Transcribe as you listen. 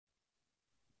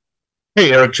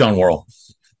Hey, Eric, John Worrell.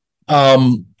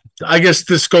 Um, I guess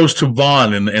this goes to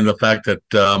Vaughn and the fact that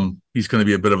he's going to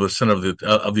be a bit of a center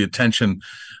of the attention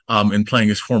in playing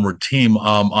his former team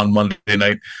on Monday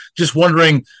night. Just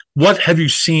wondering, what have you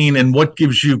seen, and what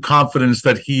gives you confidence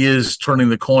that he is turning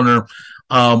the corner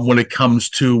when it comes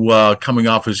to coming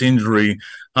off his injury,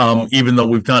 even though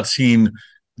we've not seen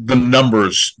the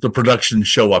numbers, the production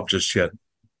show up just yet?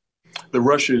 The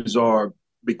rushes are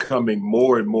becoming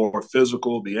more and more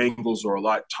physical. The angles are a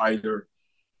lot tighter.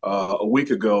 A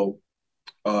week ago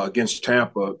against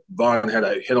Tampa, Vaughn had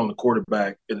a hit on the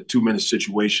quarterback in a 2 minute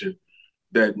situation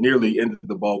that nearly ended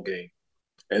the ball game.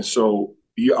 And so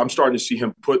I'm starting to see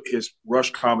him put his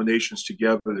rush combinations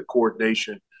together, the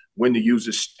coordination, when to use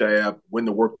his stab, when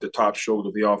to work the top shoulder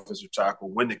of the offensive tackle,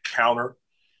 when to counter,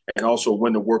 and also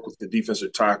when to work with the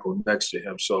defensive tackle next to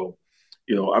him. So,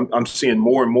 I'm seeing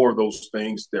more and more of those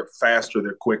things. They're faster,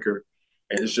 they're quicker,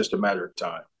 and it's just a matter of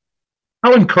time.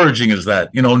 How encouraging is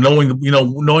that?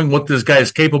 Knowing what this guy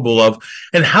is capable of,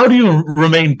 and how do you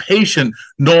remain patient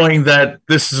knowing that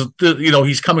this is,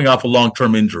 he's coming off a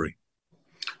long-term injury?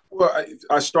 Well,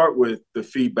 I start with the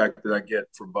feedback that I get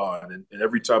from Vaughn, and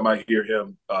every time I hear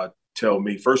him tell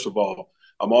me, first of all,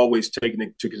 I'm always taking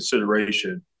into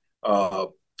consideration uh,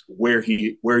 where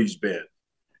he's been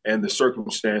and the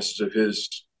circumstances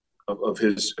of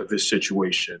his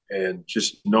situation, and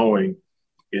just knowing,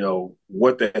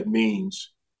 what that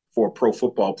means for a pro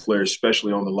football player,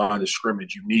 especially on the line of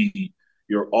scrimmage. You need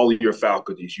your all of your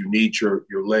faculties, you need your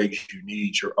legs, you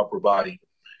need your upper body,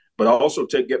 but I also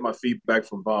get my feedback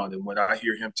from Vaughn. And when I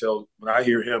hear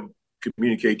him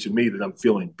communicate to me that I'm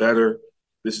feeling better,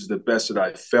 this is the best that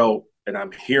I felt, and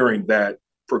I'm hearing that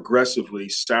progressively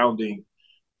sounding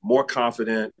more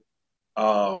confident,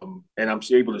 and I'm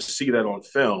able to see that on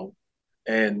film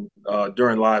and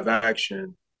during live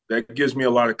action. That gives me a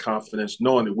lot of confidence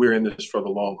knowing that we're in this for the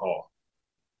long haul.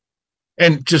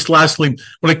 And just lastly,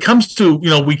 when it comes to,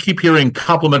 we keep hearing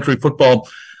complimentary football.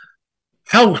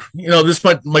 How, this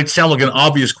might sound like an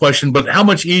obvious question, but how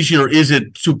much easier is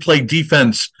it to play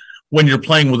defense when you're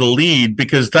playing with a lead?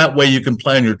 Because that way you can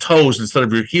play on your toes instead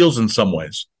of your heels in some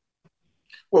ways.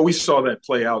 Well, we saw that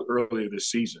play out earlier this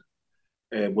season,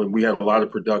 and when we had a lot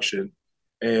of production,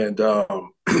 and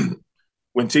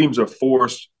when teams are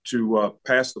forced to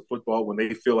pass the football when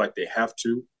they feel like they have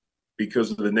to, because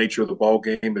of the nature of the ball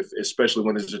game, especially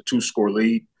when there's a two-score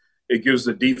lead, it gives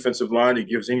the defensive line, it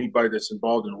gives anybody that's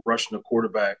involved in rushing the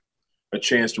quarterback a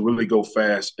chance to really go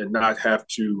fast and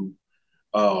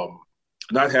um,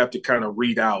 not have to kind of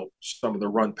read out some of the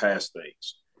run pass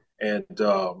things. And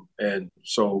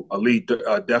so a lead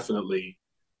definitely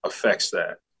affects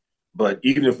that. But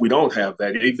even if we don't have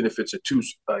that, even if it's a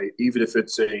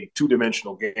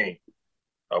two-dimensional game,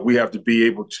 we have to be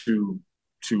able to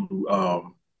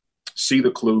see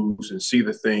the clues and see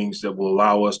the things that will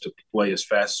allow us to play as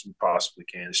fast as we possibly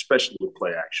can, especially with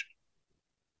play action.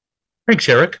 Thanks,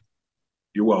 Eric.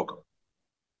 You're welcome.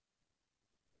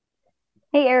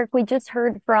 Hey, Eric, we just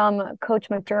heard from Coach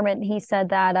McDermott. He said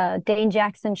that Dane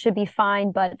Jackson should be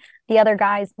fine, but the other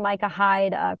guys, Micah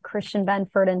Hyde, Christian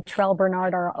Benford, and Trell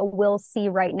Bernard are a will see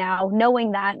right now.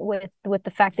 Knowing that with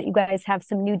the fact that you guys have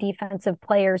some new defensive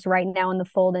players right now in the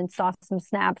fold and saw some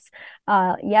snaps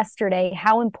yesterday,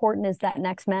 how important is that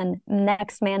next man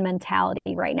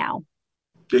mentality right now?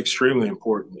 Extremely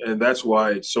important, and that's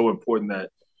why it's so important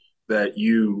that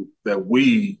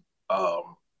we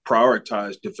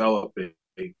prioritize developing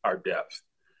our depth,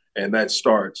 and that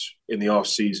starts in the off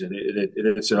season.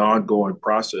 It's an ongoing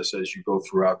process as you go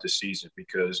throughout the season,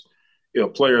 because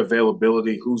player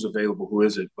availability, who's available, who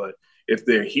isn't. But if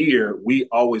they're here, we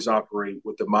always operate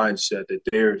with the mindset that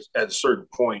there's at a certain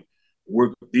point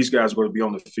these guys are going to be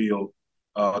on the field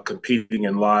competing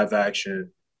in live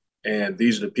action, and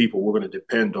these are the people we're going to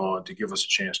depend on to give us a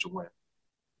chance to win.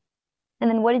 And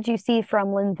then what did you see from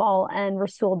Linval and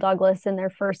Rasul Douglas in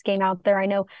their first game out there? I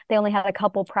know they only had a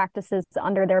couple practices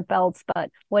under their belts,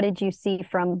 but what did you see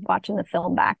from watching the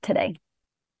film back today?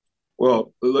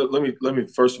 Well, let me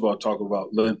first of all talk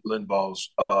about Linval's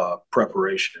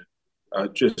preparation.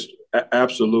 Just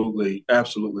absolutely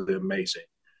amazing.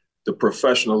 The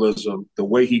professionalism, the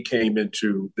way he came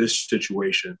into this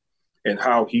situation, and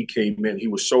how he came in. He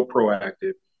was so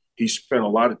proactive. He spent a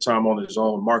lot of time on his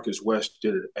own. Marcus West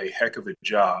did a heck of a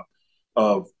job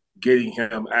of getting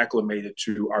him acclimated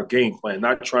to our game plan,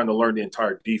 not trying to learn the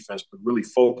entire defense, but really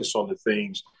focus on the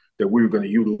things that we were going to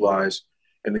utilize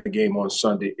in the game on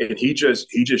Sunday. And he just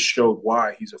showed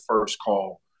why he's a first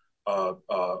call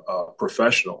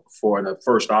professional and a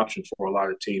first option for a lot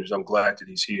of teams. I'm glad that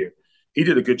he's here. He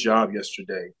did a good job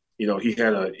yesterday. he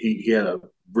had a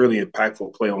really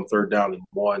impactful play on third down and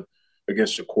one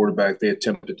against the quarterback. They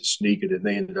attempted to sneak it, and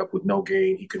they ended up with no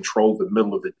gain. He controlled the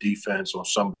middle of the defense on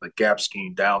some of the gap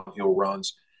scheme downhill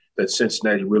runs that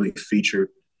Cincinnati really featured.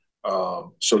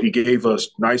 So he gave us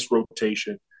nice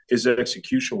rotation. His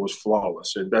execution was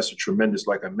flawless, and that's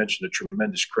like I mentioned, a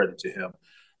tremendous credit to him.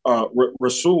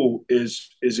 Rasul is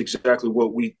exactly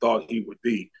what we thought he would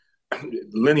be.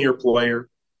 Linear player,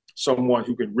 someone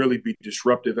who can really be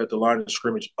disruptive at the line of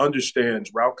scrimmage,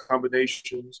 understands route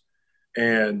combinations,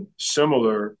 and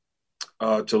similar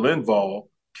to Linval,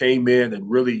 came in and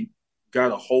really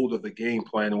got a hold of the game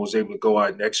plan and was able to go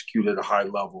out and execute at a high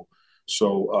level.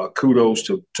 So kudos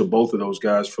to both of those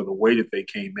guys for the way that they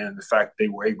came in, the fact they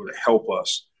were able to help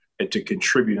us and to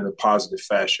contribute in a positive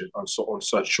fashion on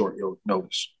such short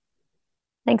notice.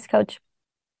 Thanks, Coach.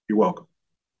 You're welcome.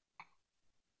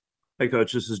 Hey,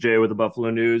 Coach, this is Jay with the Buffalo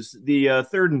News. The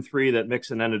 3rd and 3 that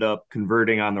Mixon ended up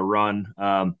converting on the run,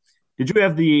 did you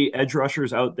have the edge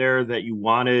rushers out there that you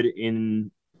wanted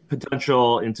in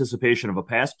potential anticipation of a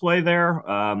pass play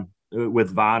there with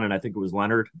Von and I think it was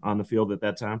Leonard on the field at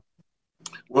that time?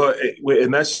 Well,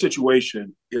 in that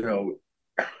situation, in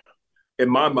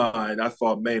my mind, I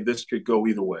thought, man, this could go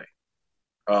either way.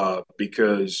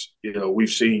 Because we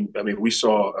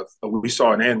saw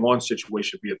an and one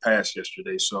situation be a pass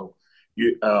yesterday. So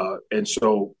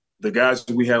so the guys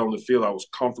that we had on the field, I was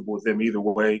comfortable with them either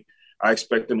way. I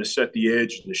expect them to set the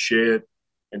edge and the shed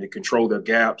and to control their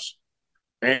gaps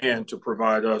and to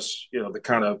provide us, the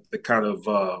kind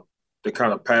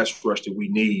of pass rush that we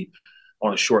need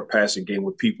on a short passing game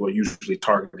where people are usually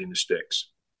targeting the sticks.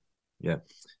 Yeah.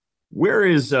 Where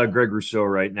is Greg Rousseau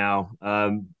right now?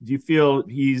 Do you feel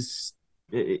he's,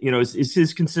 is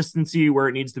his consistency where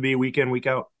it needs to be week in, week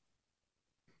out?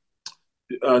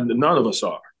 None of us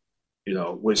are,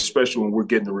 especially when we're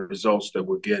getting the results that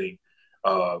we're getting.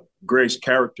 Greg's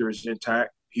character is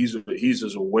intact. He's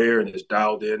as aware and as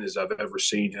dialed in as I've ever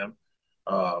seen him.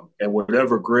 And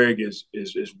whatever Greg is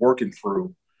working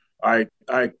through, I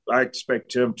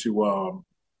expect him to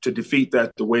defeat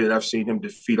that the way that I've seen him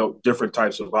defeat different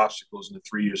types of obstacles in the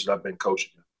 3 years that I've been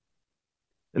coaching him.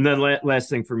 And then last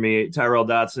thing for me, Tyrel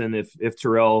Dotson, if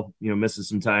Terrell, misses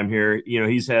some time here,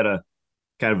 he's had a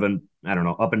kind of an, I don't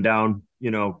know, up and down,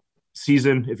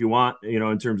 season, if you want,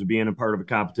 in terms of being a part of a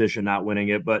competition, not winning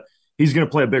it, but he's going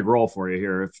to play a big role for you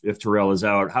here if Terrell is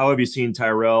out. How have you seen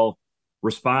Tyrell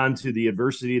respond to the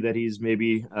adversity that he's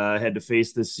maybe had to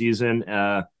face this season?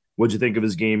 What'd you think of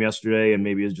his game yesterday and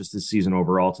maybe just his season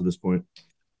overall to this point?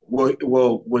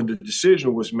 Well, when the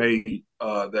decision was made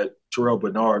that Terrell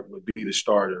Bernard would be the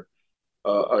starter,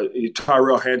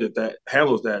 Tyrell handled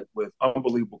that with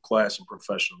unbelievable class and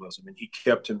professionalism, and he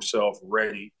kept himself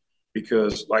ready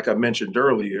because, like I mentioned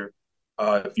earlier,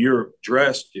 if you're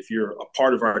dressed, if you're a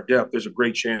part of our depth, there's a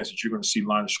great chance that you're going to see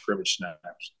line of scrimmage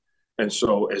snaps. And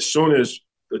so as soon as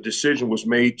the decision was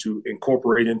made to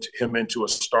incorporate him into a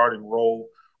starting role,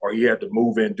 or he had to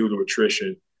move in due to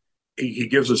attrition, he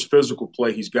gives us physical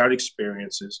play. He's got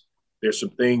experiences. There's some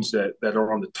things that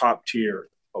are on the top tier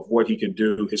of what he can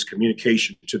do, his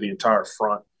communication to the entire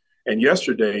front. And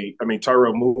yesterday,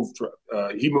 Tyrell moved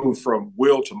from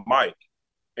Will to Mike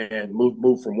and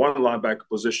moved from one linebacker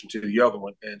position to the other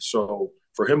one. And so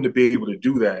for him to be able to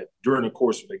do that during the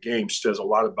course of the game says a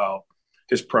lot about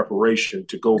his preparation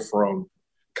to go from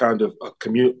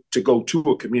to go to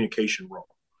a communication role.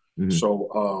 Mm-hmm.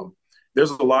 So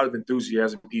there's a lot of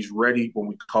enthusiasm. He's ready when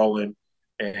we call him,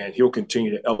 and he'll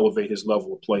continue to elevate his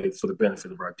level of play for the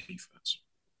benefit of our defense.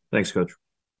 Thanks, Coach.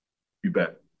 You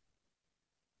bet.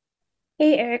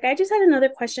 Hey, Eric, I just had another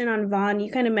question on Von.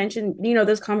 You kind of mentioned,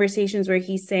 those conversations where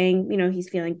he's saying, he's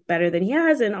feeling better than he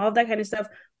has and all that kind of stuff.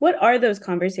 What are those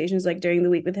conversations like during the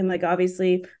week with him? Like,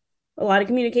 obviously, a lot of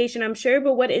communication, I'm sure,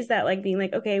 but what is that like being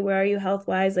like, okay, where are you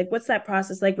health-wise? Like, what's that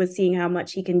process like with seeing how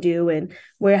much he can do and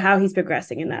how he's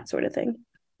progressing and that sort of thing?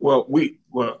 Well,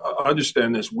 I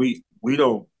understand this. We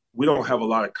don't have a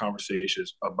lot of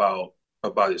conversations about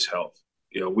his health.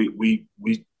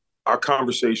 Our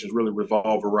conversations really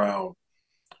revolve around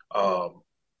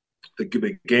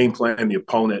the game plan, the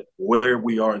opponent, where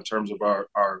we are in terms of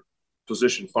our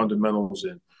position fundamentals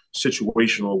and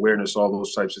situational awareness, all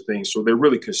those types of things. So they're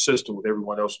really consistent with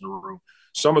everyone else in the room.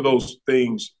 Some of those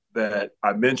things that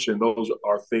I mentioned, those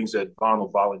are things that Von will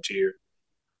volunteer,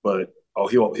 but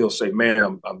he'll say,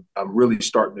 man, I'm really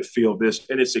starting to feel this.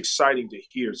 And it's exciting to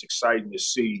hear. It's exciting to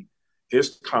see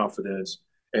his confidence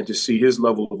and to see his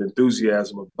level of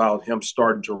enthusiasm about him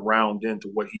starting to round into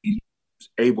what he's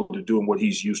able to do and what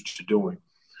he's used to doing.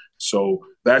 So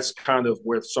that's kind of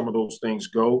where some of those things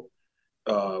go.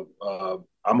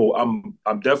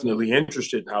 I'm definitely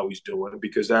interested in how he's doing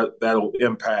because that'll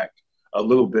impact a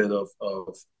little bit of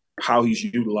how he's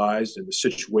utilized and the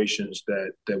situations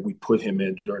that we put him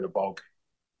in during the ball game.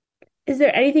 Is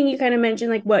there anything you kind of mentioned,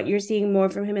 like what you're seeing more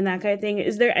from him and that kind of thing?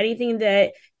 Is there anything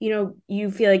that,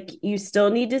 you feel like you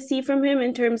still need to see from him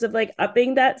in terms of like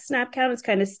upping that snap count? It's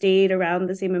kind of stayed around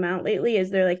the same amount lately. Is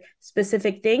there like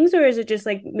specific things, or is it just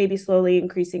like maybe slowly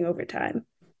increasing over time?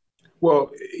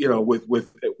 Well,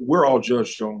 with we're all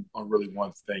judged on really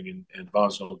one thing, and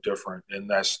Von's no different, and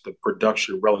that's the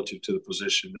production relative to the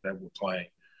position that we're playing.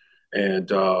 And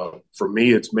for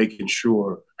me, it's making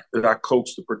sure that I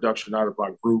coach the production out of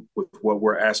my group with what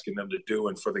we're asking them to do.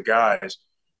 And for the guys,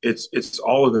 it's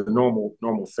all of the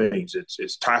normal things.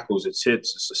 It's tackles, it's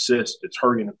hits, it's assists, it's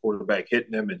hurting the quarterback,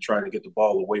 hitting them, and trying to get the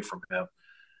ball away from him,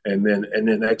 and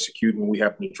then executing when we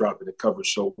happen to drop it in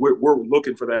coverage. So we're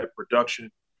looking for that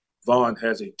production. Von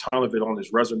has a ton of it on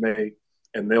his resume,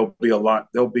 and there'll be a lot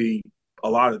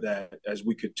of that as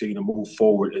we continue to move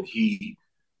forward, and he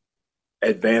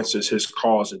advances his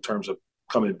cause in terms of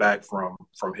coming back from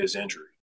his injury.